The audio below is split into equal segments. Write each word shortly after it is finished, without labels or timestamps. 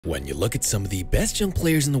When you look at some of the best young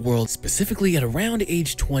players in the world, specifically at around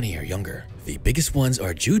age 20 or younger, the biggest ones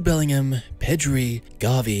are Jude Bellingham, Pedri,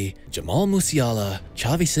 Gavi, Jamal Musiala,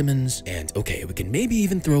 Xavi Simmons, and okay, we can maybe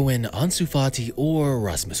even throw in Ansu Fati or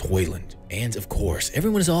Rasmus Hojlund. And of course,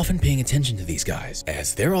 everyone is often paying attention to these guys,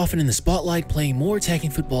 as they're often in the spotlight playing more attacking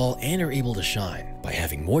football and are able to shine by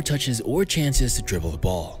having more touches or chances to dribble the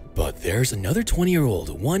ball. But there's another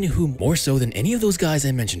 20-year-old, one who, more so than any of those guys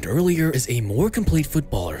I mentioned earlier, is a more complete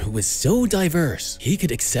footballer who is so diverse. He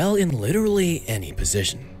could excel in literally any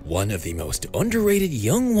position. One of the most underrated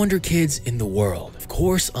young wonder kids in the world. Of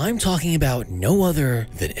course, I'm talking about no other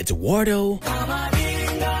than Eduardo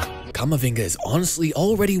CAMAVINGA. Camavinga is honestly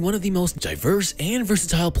already one of the most diverse and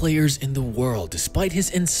versatile players in the world despite his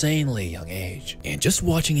insanely young age. And just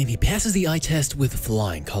watching him, he passes the eye test with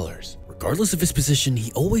flying colors. Regardless of his position,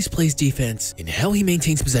 he always plays defense in how he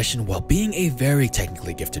maintains possession while being a very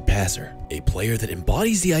technically gifted passer. A player that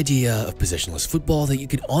embodies the idea of possessionless football that you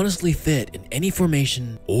could honestly fit in any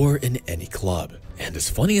formation or in any club. And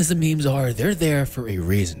as funny as the memes are, they're there for a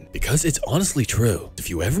reason, because it's honestly true.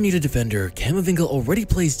 If you ever need a defender, Camavinga already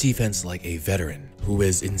plays defense like a veteran, who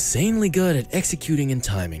is insanely good at executing and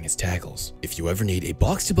timing his tackles. If you ever need a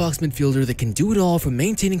box-to-box midfielder that can do it all from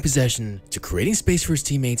maintaining possession to creating space for his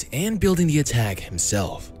teammates and building the attack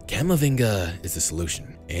himself, Camavinga is the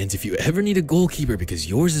solution. And if you ever need a goalkeeper because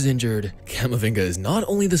yours is injured, Camavinga is not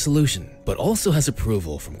only the solution, but also has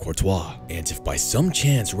approval from Courtois. And if by some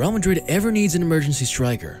chance Real Madrid ever needs an emergency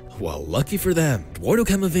striker, well, lucky for them, Eduardo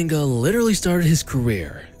Camavinga literally started his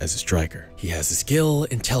career as a striker. He has the skill,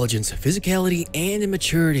 intelligence, physicality, and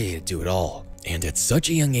maturity to do it all. And at such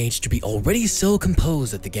a young age to be already so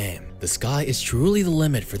composed at the game. The sky is truly the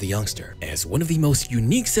limit for the youngster, as one of the most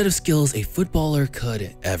unique set of skills a footballer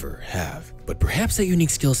could ever have. But perhaps that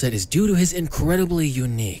unique skill set is due to his incredibly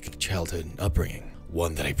unique childhood upbringing.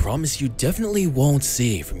 One that I promise you definitely won't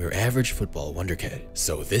see from your average football wonder kid.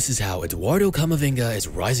 So this is how Eduardo Camavinga is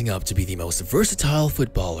rising up to be the most versatile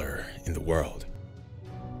footballer in the world.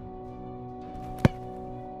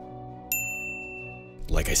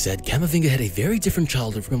 Like I said, Camavinga had a very different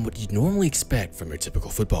childhood from what you'd normally expect from your typical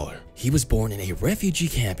footballer. He was born in a refugee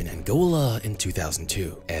camp in Angola in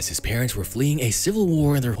 2002, as his parents were fleeing a civil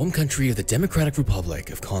war in their home country of the Democratic Republic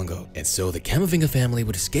of Congo. And so the Camavinga family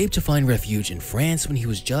would escape to find refuge in France when he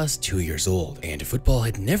was just 2 years old, and football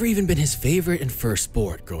had never even been his favorite and first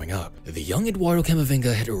sport growing up. The young Eduardo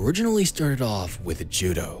Camavinga had originally started off with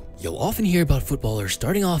judo. You'll often hear about footballers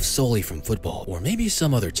starting off solely from football, or maybe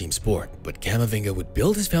some other team sport, but Camavinga would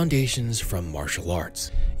build his foundations from martial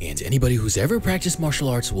arts. And anybody who's ever practiced martial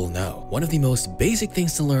arts will know, one of the most basic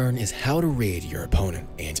things to learn is how to read your opponent.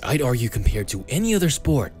 And I'd argue compared to any other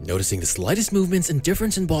sport, noticing the slightest movements and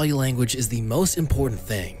difference in body language is the most important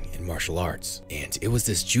thing in martial arts. And it was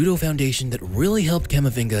this judo foundation that really helped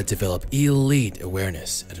Camavinga develop elite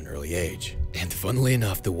awareness at an early age. And funnily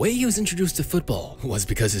enough, the way he was introduced to football was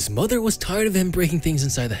because his mother was tired of him breaking things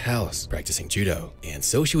inside the house practicing judo. And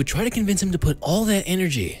so she would try to convince him to put all that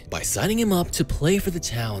energy by signing him up to play for the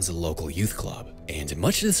town's local youth club. And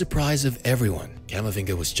much to the surprise of everyone,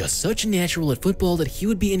 Camavinga was just such a natural at football that he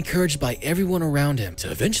would be encouraged by everyone around him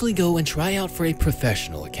to eventually go and try out for a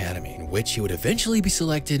professional academy, in which he would eventually be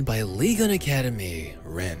selected by Liga Academy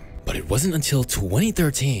Rennes. But it wasn't until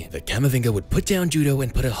 2013 that Camavinga would put down judo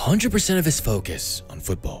and put 100% of his focus on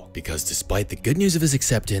football. Because despite the good news of his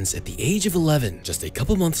acceptance at the age of 11, just a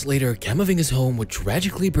couple months later, Camavinga's home would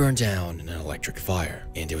tragically burn down in an electric fire.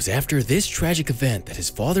 And it was after this tragic event that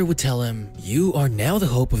his father would tell him, "You are now the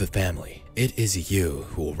hope of the family. It is you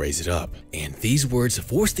who will raise it up." And these words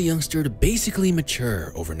forced the youngster to basically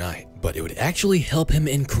mature overnight. But it would actually help him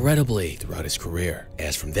incredibly throughout his career,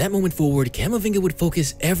 as from that moment forward, Camavinga would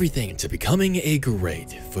focus everything to becoming a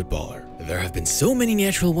great footballer. There have been so many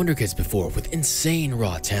natural wonder kids before with insane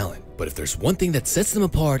raw talent, but if there's one thing that sets them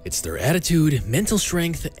apart, it's their attitude, mental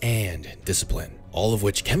strength, and discipline. All of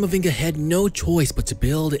which Camavinga had no choice but to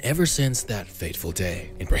build ever since that fateful day.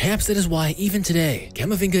 And perhaps that is why even today,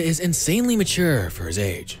 Camavinga is insanely mature for his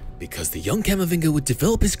age. Because the young Camavinga would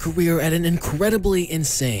develop his career at an incredibly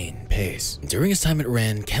insane pace. During his time at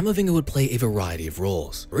Rennes, Camavinga would play a variety of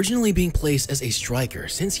roles, originally being placed as a striker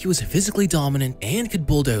since he was physically dominant and could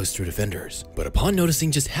bulldoze through defenders. But upon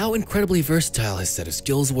noticing just how incredibly versatile his set of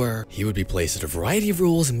skills were, he would be placed at a variety of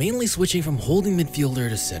roles, mainly switching from holding midfielder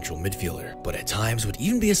to central midfielder, but at times would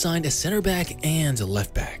even be assigned a center back and a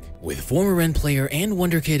left back. with former Rennes player and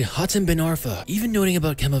wonder kid Hatem Ben Arfa even noting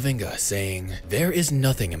about Camavinga, saying, "There is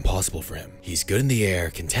nothing impossible for him. He's good in the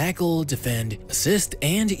air, can tackle, defend, assist,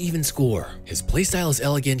 and even score. His playstyle is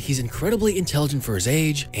elegant, he's incredibly intelligent for his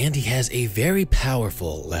age, and he has a very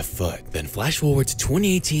powerful left foot." Then flash forward to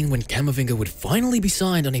 2018 when Camavinga would finally be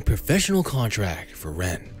signed on a professional contract for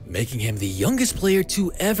Rennes, making him the youngest player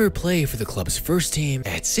to ever play for the club's first team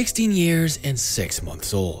at 16 years and 6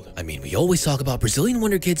 months old. I mean, we always talk about Brazilian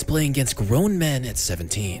wonder kids playing against grown men at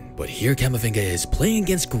 17, but here Camavinga is playing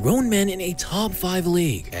against grown men in a top 5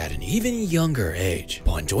 league at an even younger age.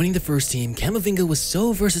 Upon joining the first team, Camavinga was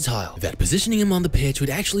so versatile that positioning him on the pitch would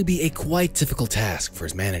actually be a quite difficult task for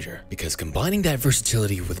his manager, because combining that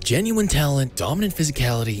versatility with genuine talent, dominant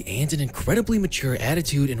physicality, and an incredibly mature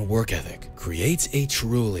attitude and work ethic creates a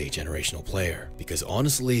truly generational player, because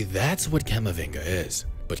honestly, that's what Camavinga is.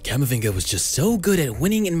 But Camavinga was just so good at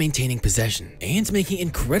winning and maintaining possession and making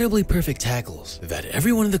incredibly perfect tackles that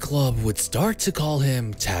everyone in the club would start to call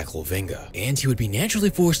him Tackle Vinga, and he would be naturally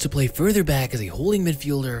forced to play further back as a holding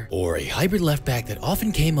midfielder or a hybrid left back that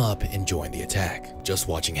often came up and joined the attack. Just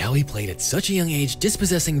watching how he played at such a young age,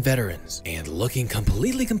 dispossessing veterans and looking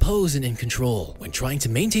completely composed and in control when trying to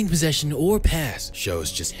maintain possession or pass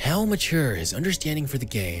shows just how mature his understanding for the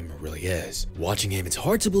game really is. Watching him, it's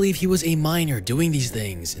hard to believe he was a minor doing these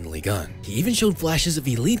things in Ligue 1. He even showed flashes of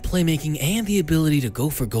elite playmaking and the ability to go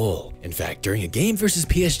for goal. In fact, during a game versus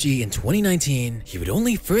PSG in 2019, he would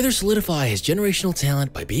only further solidify his generational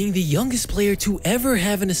talent by being the youngest player to ever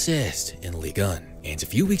have an assist in Ligue 1, and a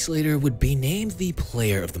few weeks later would be named the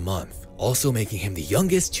Player of the Month, also making him the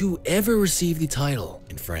youngest to ever receive the title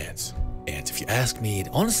in France. And if you ask me, it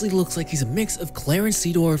honestly looks like he's a mix of Clarence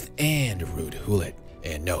Seedorf and Ruud Gullit.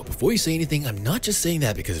 And no, before you say anything, I'm not just saying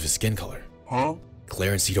that because of his skin color. Huh?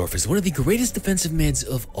 Clarence Seedorf is one of the greatest defensive mids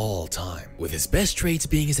of all time, with his best traits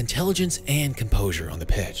being his intelligence and composure on the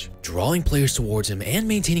pitch, drawing players towards him and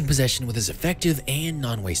maintaining possession with his effective and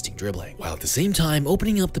non-wasting dribbling, while at the same time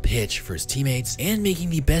opening up the pitch for his teammates and making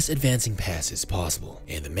the best advancing passes possible.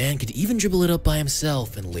 And the man could even dribble it up by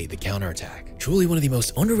himself and lead the counterattack. Truly one of the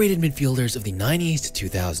most underrated midfielders of the 90s to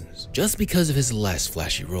 2000s, just because of his less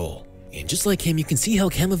flashy role. And just like him, you can see how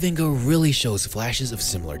Camavinga really shows flashes of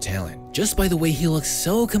similar talent, just by the way he looks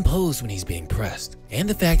so composed when he's being pressed, and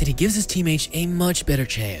the fact that he gives his teammates a much better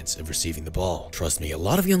chance of receiving the ball. Trust me, a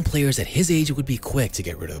lot of young players at his age would be quick to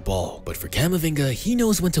get rid of the ball, but for Camavinga, he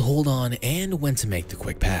knows when to hold on and when to make the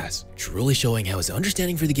quick pass, truly showing how his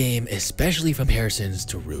understanding for the game, especially from comparisons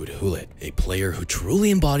to Ruud Gullit, a player who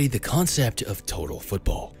truly embodied the concept of total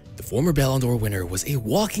football. The former Ballon d'Or winner was a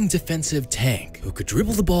walking defensive tank who could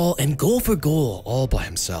dribble the ball and goal for goal all by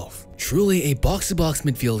himself. Truly a box-to-box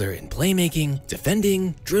midfielder in playmaking,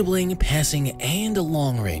 defending, dribbling, passing, and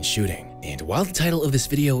long-range shooting. And while the title of this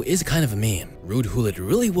video is kind of a meme, Ruud Gullit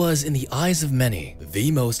really was, in the eyes of many,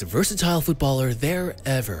 the most versatile footballer there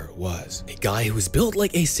ever was. A guy who was built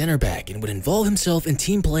like a center back and would involve himself in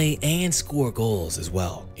team play and score goals as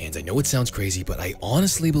well. And I know it sounds crazy, but I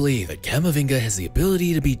honestly believe that Camavinga has the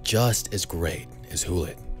ability to be just as great as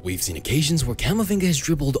Gullit. We've seen occasions where Camavinga has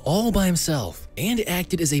dribbled all by himself and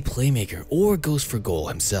acted as a playmaker or goes for goal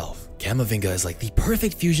himself. Camavinga is like the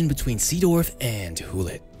perfect fusion between Seedorf and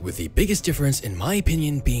Gullit, with the biggest difference in my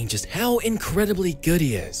opinion being just how incredibly good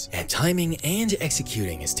he is at timing and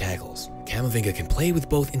executing his tackles. Camavinga can play with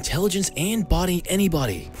both intelligence and body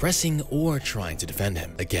anybody pressing or trying to defend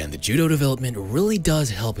him. Again, the judo development really does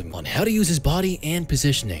help him on how to use his body and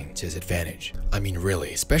positioning to his advantage. I mean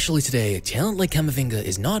really, especially today, a talent like Camavinga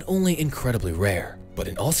is not only incredibly rare, but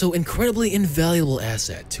an also incredibly invaluable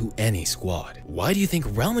asset to any squad. Why do you think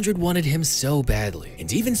Real Madrid wanted him so badly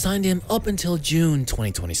and even signed him up until June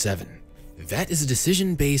 2027? That is a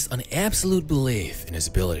decision based on absolute belief in his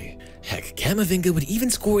ability. Heck, Camavinga would even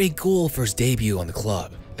score a goal for his debut on the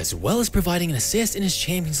club, as well as providing an assist in his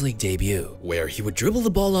Champions League debut, where he would dribble the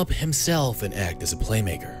ball up himself and act as a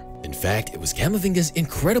playmaker. In fact, it was Camavinga's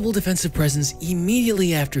incredible defensive presence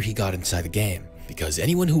immediately after he got inside the game, because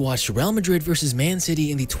anyone who watched Real Madrid versus Man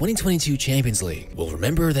City in the 2022 Champions League will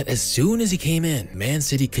remember that as soon as he came in, Man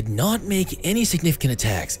City could not make any significant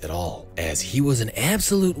attacks at all, as he was an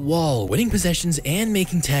absolute wall, winning possessions and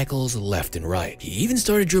making tackles left and right. He even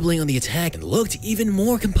started dribbling on the attack and looked even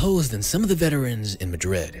more composed than some of the veterans in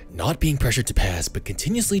Madrid, not being pressured to pass but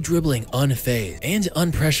continuously dribbling unfazed and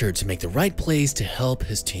unpressured to make the right plays to help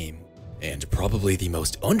his team. And probably the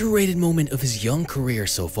most underrated moment of his young career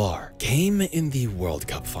so far came in the World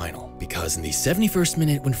Cup final, because in the 71st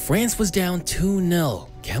minute when France was down 2-0,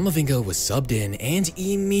 Camavinga was subbed in and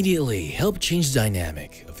immediately helped change the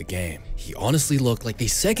dynamic of the game. He honestly looked like the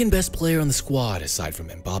second best player on the squad aside from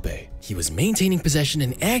Mbappe. He was maintaining possession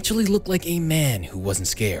and actually looked like a man who wasn't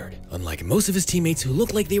scared, unlike most of his teammates who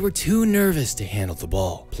looked like they were too nervous to handle the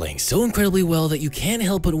ball, playing so incredibly well that you can't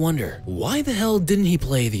help but wonder, why the hell didn't he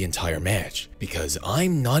play the entire match? Because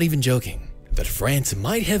I'm not even joking that France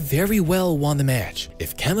might have very well won the match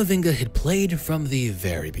if Camavinga had played from the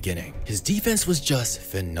very beginning. His defense was just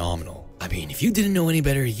phenomenal. I mean, if you didn't know any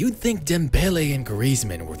better, you'd think Dembele and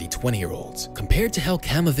Griezmann were the 20-year-olds, compared to how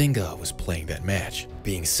Camavinga was playing that match,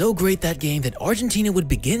 being so great that game that Argentina would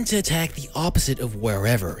begin to attack the opposite of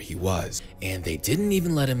wherever he was, and they didn't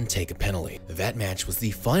even let him take a penalty. That match was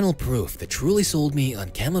the final proof that truly sold me on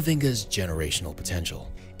Camavinga's generational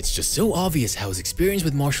potential. It's just so obvious how his experience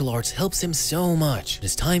with martial arts helps him so much,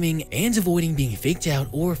 his timing and avoiding being faked out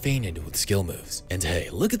or feinted with skill moves. And hey,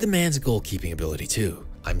 look at the man's goalkeeping ability too.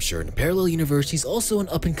 I'm sure in a parallel universe he's also an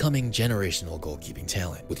up-and-coming generational goalkeeping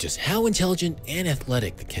talent, with just how intelligent and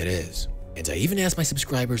athletic the kid is. And I even asked my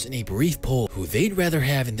subscribers in a brief poll who they'd rather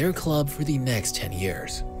have in their club for the next 10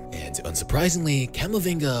 years. And unsurprisingly,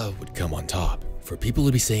 Camavinga would come on top. For people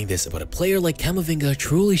to be saying this about a player like Camavinga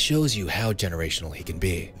truly shows you how generational he can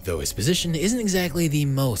be. Though his position isn't exactly the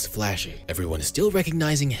most flashy, everyone is still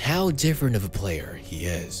recognizing how different of a player he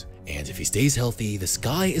is. And if he stays healthy, the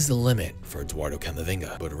sky is the limit for Eduardo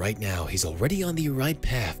Camavinga. But right now, he's already on the right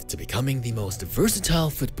path to becoming the most versatile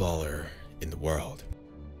footballer in the world.